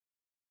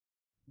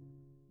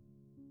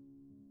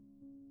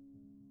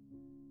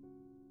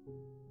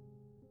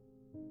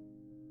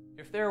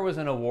If there was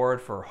an award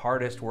for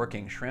hardest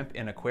working shrimp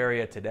in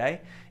aquaria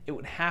today, it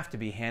would have to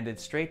be handed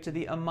straight to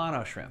the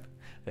Amano shrimp.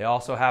 They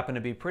also happen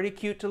to be pretty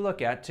cute to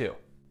look at too.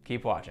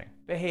 Keep watching.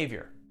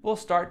 Behavior. We'll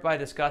start by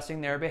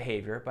discussing their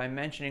behavior by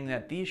mentioning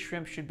that these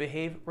shrimp should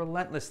behave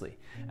relentlessly,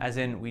 as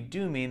in we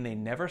do mean they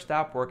never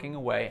stop working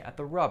away at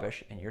the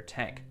rubbish in your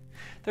tank.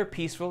 They're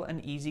peaceful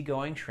and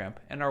easygoing shrimp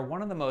and are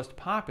one of the most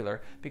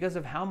popular because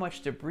of how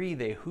much debris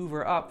they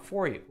hoover up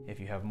for you. If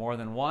you have more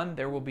than one,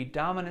 there will be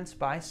dominance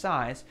by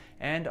size,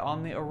 and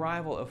on the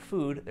arrival of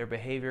food, their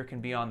behavior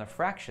can be on the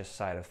fractious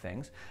side of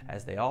things,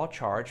 as they all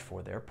charge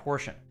for their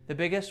portion. The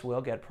biggest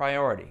will get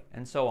priority,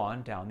 and so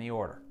on down the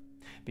order.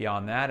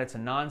 Beyond that, it's a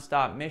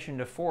non-stop mission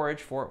to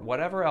forage for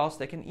whatever else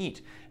they can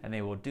eat, and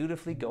they will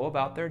dutifully go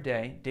about their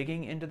day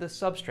digging into the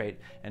substrate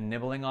and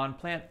nibbling on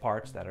plant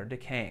parts that are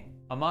decaying.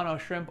 Amano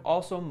shrimp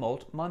also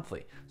molt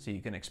monthly, so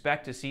you can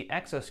expect to see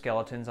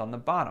exoskeletons on the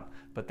bottom,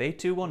 but they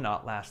too will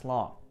not last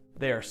long.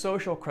 They are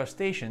social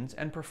crustaceans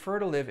and prefer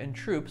to live in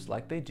troops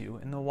like they do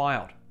in the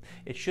wild.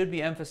 It should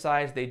be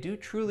emphasized they do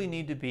truly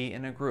need to be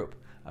in a group,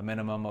 a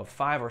minimum of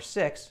 5 or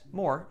 6,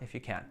 more if you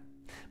can.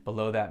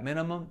 Below that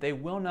minimum, they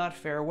will not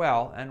fare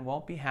well and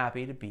won't be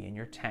happy to be in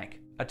your tank.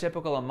 A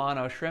typical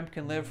Amano shrimp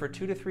can live for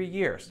 2 to 3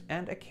 years,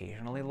 and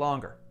occasionally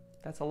longer.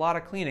 That's a lot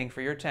of cleaning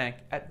for your tank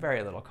at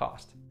very little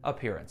cost.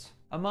 Appearance.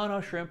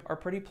 Amano shrimp are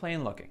pretty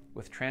plain looking,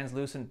 with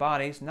translucent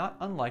bodies not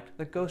unlike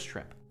the ghost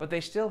shrimp, but they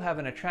still have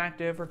an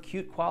attractive or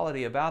cute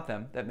quality about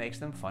them that makes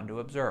them fun to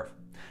observe.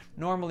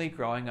 Normally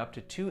growing up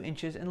to 2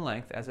 inches in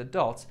length as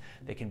adults,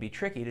 they can be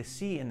tricky to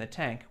see in the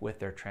tank with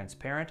their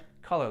transparent,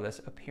 colorless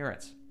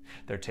appearance.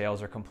 Their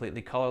tails are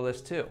completely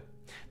colorless too.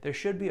 There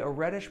should be a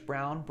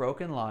reddish-brown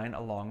broken line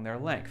along their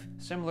length,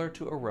 similar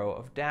to a row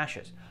of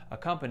dashes,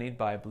 accompanied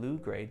by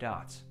blue-gray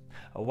dots.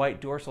 A white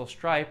dorsal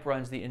stripe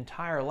runs the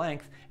entire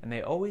length, and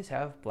they always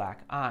have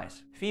black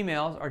eyes.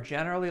 Females are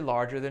generally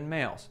larger than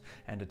males,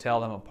 and to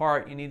tell them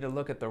apart, you need to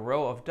look at the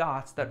row of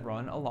dots that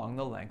run along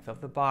the length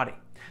of the body.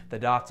 The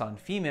dots on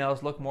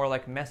females look more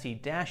like messy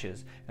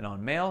dashes, and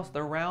on males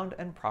they're round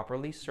and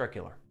properly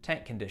circular.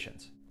 Tank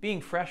conditions. Being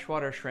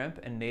freshwater shrimp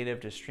and native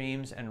to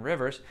streams and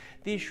rivers,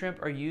 these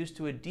shrimp are used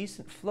to a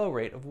decent flow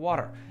rate of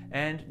water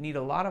and need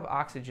a lot of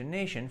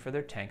oxygenation for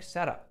their tank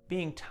setup.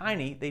 Being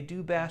tiny, they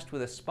do best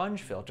with a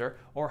sponge filter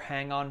or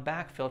hang-on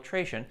back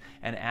filtration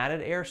and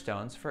added air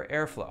stones for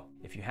airflow.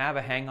 If you have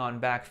a hang-on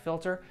back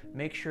filter,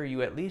 make sure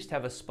you at least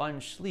have a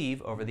sponge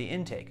sleeve over the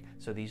intake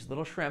so these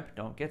little shrimp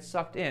don't get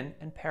sucked in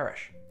and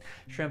perish.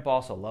 Shrimp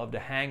also love to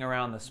hang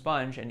around the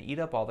sponge and eat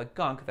up all the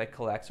gunk that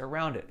collects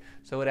around it,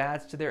 so it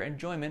adds to their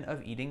enjoyment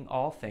of eating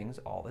all things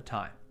all the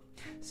time.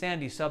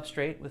 Sandy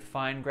substrate with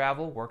fine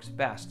gravel works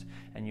best,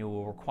 and you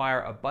will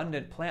require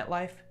abundant plant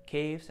life,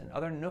 caves, and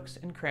other nooks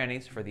and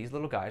crannies for these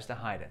little guys to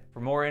hide in.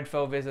 For more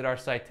info, visit our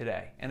site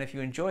today, and if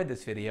you enjoyed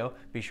this video,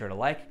 be sure to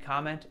like,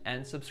 comment,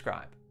 and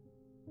subscribe.